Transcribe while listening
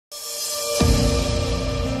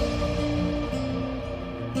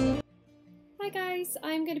guys,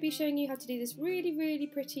 I'm going to be showing you how to do this really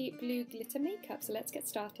pretty blue glitter makeup, so let's get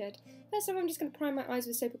started. First of all, I'm just going to prime my eyes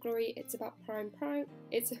with Soap & Glory. It's about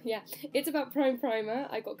it's about Prime Primer.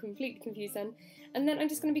 I got completely confused then. And then I'm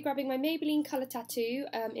just going to be grabbing my Maybelline Colour Tattoo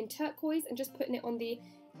in turquoise and just putting it on the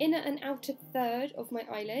inner and outer third of my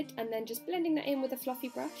eyelid, and then just blending that in with a fluffy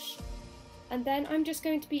brush. And then I'm just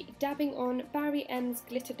going to be dabbing on Barry M's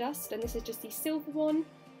Glitter Dust, and this is just the silver one.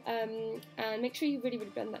 And make sure you really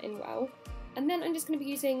blend that in well. And then I'm just going to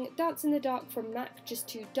be using Dance in the Dark from MAC just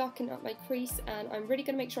to darken up my crease, and I'm really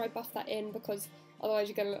going to make sure I buff that in because otherwise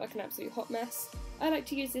you're going to look like an absolute hot mess. I like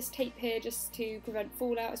to use this tape here just to prevent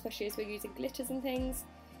fallout, especially as we're using glitters and things.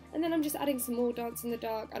 And then I'm just adding some more Dance in the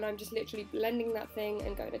Dark, and I'm just literally blending that thing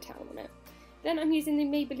and going to town on it. Then I'm using the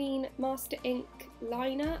Maybelline Master Ink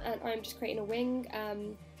liner, and I'm just creating a wing.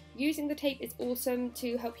 Using the tape is awesome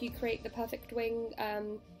to help you create the perfect wing.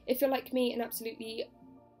 If you're like me and absolutely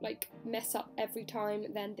mess up every time,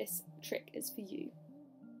 then this trick is for you.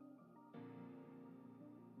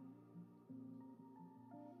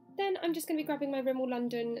 Then I'm just going to be grabbing my Rimmel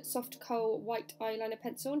London Soft Kohl white eyeliner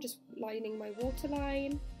pencil and just lining my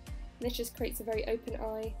waterline. This just creates a very open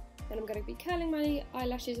eye. Then I'm going to be curling my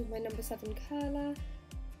eyelashes with my No. 7 curler.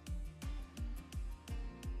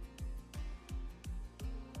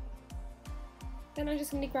 Then I'm just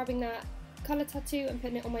going to be grabbing that colour tattoo and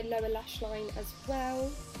putting it on my lower lash line as well.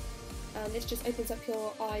 And this just opens up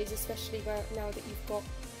your eyes, especially now that you've got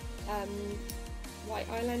white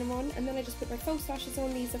eyeliner on. And then I just put my false lashes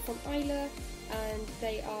on. These are from Isla, and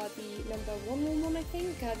they are the No. 111, I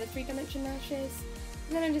think, the 3-dimension lashes.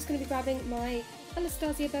 And then I'm just going to be grabbing my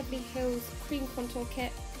Anastasia Beverly Hills Cream Contour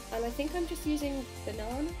Kit, and I think I'm just using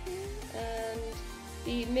Banana here, and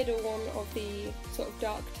the middle one of the sort of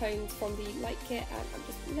dark tones from the light kit, and I'm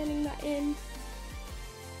just blending that in.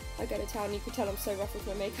 I go to town, you can tell I'm so rough with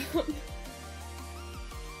my makeup.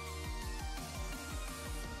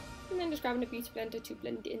 And then just grabbing a beauty blender to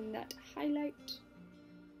blend in that highlight.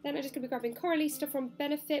 Then I'm just going to be grabbing Coralista from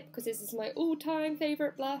Benefit because this is my all-time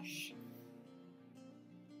favourite blush.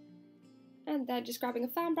 And then just grabbing a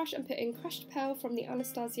fan brush and putting Crushed Pearl from the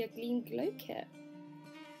Anastasia Gleam Glow Kit.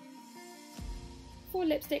 For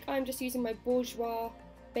lipstick, I'm just using my Bourjois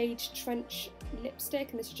Beige Trench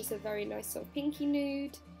lipstick, and this is just a very nice sort of pinky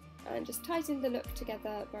nude, and just ties in the look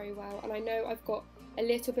together very well. And I know I've got a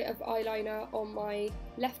little bit of eyeliner on my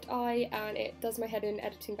left eye, and it does my head in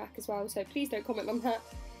editing back as well, so please don't comment on that.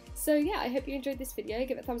 So yeah, I hope you enjoyed this video.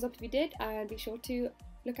 Give it a thumbs up if you did, and be sure to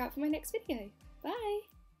look out for my next video. Bye!